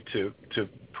front of me to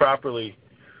properly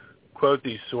quote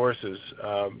these sources,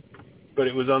 but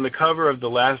it was on the cover of the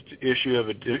last issue of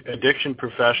Addiction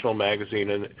Professional magazine,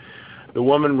 and the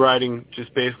woman writing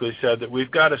just basically said that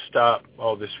we've got to stop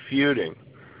all this feuding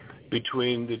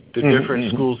between the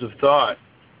different schools of thought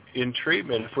in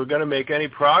treatment if we're going to make any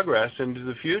progress into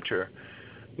the future.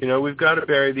 We've got to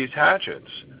bury these hatchets.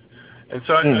 And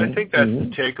so I think that's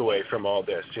the takeaway from all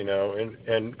this,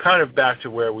 and kind of back to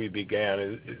where we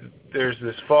began. There's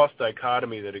this false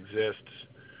dichotomy that exists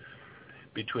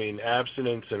between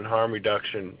abstinence and harm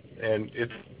reduction, and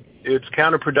it's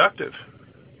counterproductive.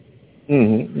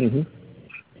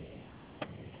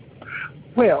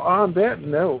 Well, on that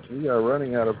note, we are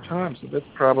running out of time, so that's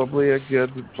probably a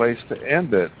good place to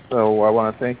end it. So I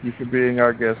want to thank you for being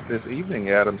our guest this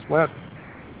evening, Adam Sledd.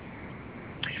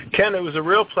 Ken, it was a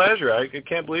real pleasure. I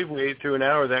can't believe we ate through an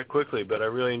hour that quickly, but I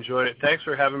really enjoyed it. Thanks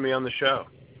for having me on the show.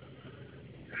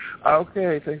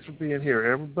 Okay, thanks for being here,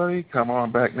 everybody. Come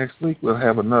on back next week. We'll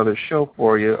have another show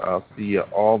for you. I'll see you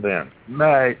all then.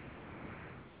 Night.